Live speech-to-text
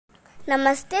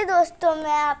नमस्ते दोस्तों,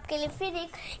 मैं आपके लिए फिर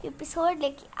एक एपिसोड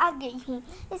लेके आ गई हूँ।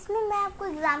 इसमें मैं आपको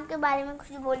एग्ज़ाम के बारे में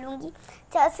कुछ बोलूँगी।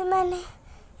 जैसे मैंने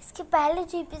इसके पहले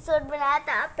जो एपिसोड बनाया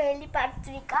था, पहली पार्ट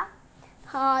 3 का,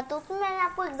 हाँ, तो उसमें मैंने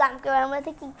आपको एग्ज़ाम के बारे में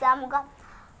बताया कि एग्ज़ाम होगा,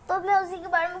 तो मैं उसी के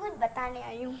बारे में कुछ बताने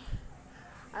आई हूँ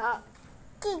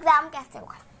कि एग्ज़ाम कैसे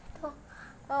होगा। तो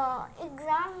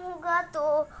एग्ज़ाम होगा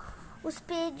तो उस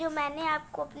पर जो मैंने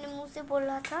आपको अपने मुँह से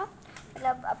बोला था,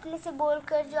 मतलब अपने से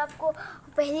बोलकर जो आपको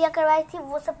पहलियाँ करवाई थी,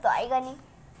 वो सब तो आएगा नहीं।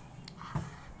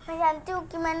 मैं जानती हूँ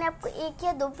कि मैंने आपको 1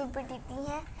 या 2 पीपीटी दी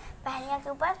हैं पहलियाँ के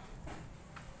ऊपर।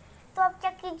 तो आप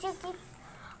क्या कीजिए कि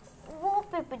वो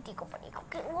पीपीटी को पढ़िए,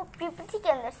 क्योंकि वो पीपीटी के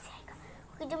अंदर से आएगा।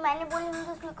 क्योंकि जो मैंने बोली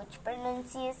होंगी उसमें कुछ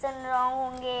प्रोनाउंसिएशन रॉन्ग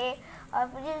होंगे, और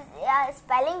फिर या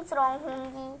स्पेलिंग्स रॉन्ग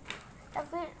होंगी, या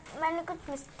फिर मैंने कुछ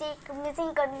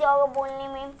मिसिंग कर दिया होगा बोलने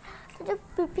में। तो जो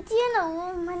पीपीटी है ना,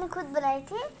 वो मैंने खुद बनाई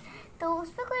थी, तो उस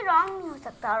पर कोई रॉन्ग नहीं हो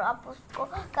सकता, और आप उसको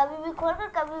कभी भी खोलकर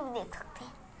कभी भी देख सकते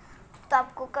हैं। तो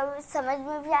आपको कभी समझ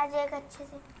में भी आ जाएगा अच्छे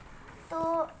से।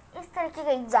 तो इस तरीके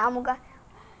का एग्ज़ाम होगा,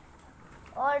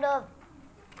 और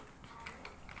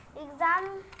एग्ज़ाम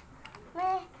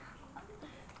में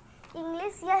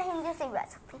इंग्लिश या हिंदी से भी आ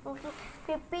सकते हैं, क्योंकि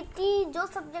पीपीटी जो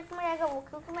सब्जेक्ट में रहेगा वो,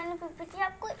 क्योंकि मैंने पीपीटी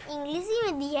आपको इंग्लिश ही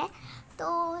में दी है,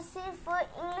 तो सिर्फ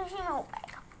इंग्लिश ही में हो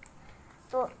पाएगा।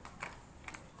 तो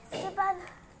इसके बाद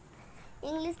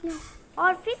इंग्लिश में,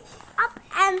 और फिर आप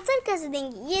आंसर कैसे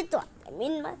देंगे, ये तो आपका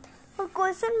मेन बात। और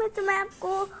क्वेश्चन में तो मैं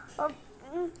आपको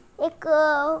एक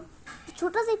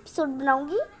छोटा सा एपिसोड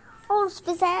बनाऊंगी और उस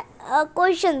पर से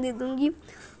क्वेश्चन दे दूंगी,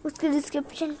 उसके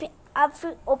डिस्क्रिप्शन पे आप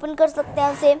फिर ओपन कर सकते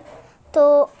हैं उसे।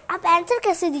 तो आप आंसर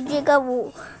कैसे दीजिएगा,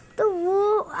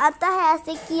 वो आता है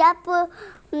ऐसे कि आप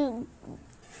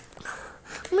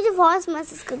मुझे वॉइस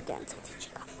मैसेज करके आंसर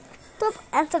दीजिएगा। तो आप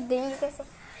आंसर देंगे कैसे,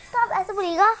 तो आप ऐसे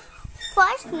बोलिएगा,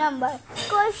 फर्स्ट नंबर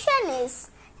क्वेश्चन इज,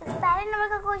 पहले नंबर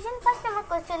का question, first number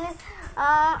question is,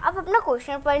 आप अपना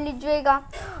क्वेश्चन पढ़ लीजिएगा।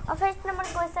 और first number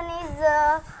question is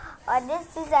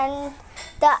this is and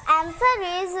the answer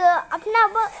is, अपना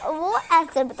वो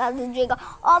आंसर बता दीजिएगा,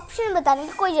 ऑप्शन बताने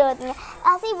की कोई ज़रूरत नहीं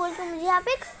है। ऐसे ही बोल के मुझे आप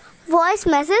एक वॉइस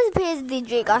मैसेज भेज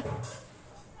दीजिएगा,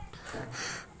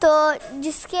 तो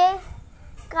जिसके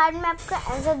कारण मैं आपका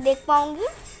आंसर देख पाऊँगी।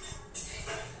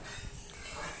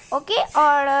 ओके,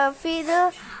 और फिर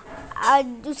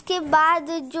उसके बाद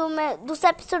जो मैं दूसरा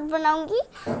एपिसोड बनाऊंगी,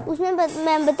 उसमें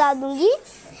मैं बता दूंगी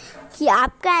कि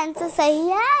आपका आंसर सही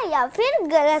है या फिर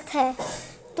गलत है।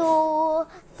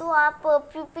 तो आप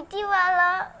पीपीटी वाला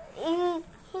ही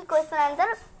क्वेश्चन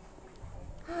आंसर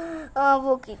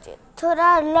वो कीजिए,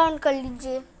 थोड़ा लर्न कर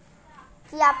लीजिए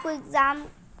कि आपको एग्ज़ाम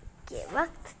के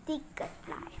वक्त दिक्कत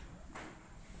ना आए।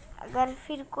 अगर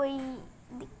फिर कोई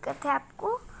दिक्कत है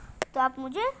आपको, तो आप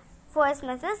मुझे वॉइस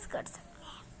मैसेज कर सकते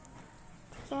हैं,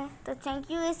 ठीक है। तो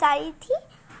थैंक यू, ये सारी थी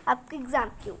आपके एग्ज़ाम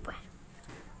के ऊपर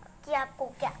कि आपको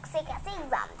कैसे एग्ज़ाम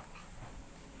देना है,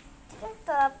 ठीक है।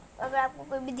 तो अगर आपको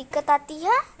कोई भी दिक्कत आती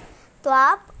है तो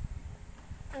आप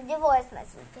मुझे वॉइस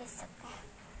मैसेज भेज सकते हैं।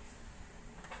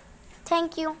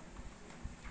 Thank you.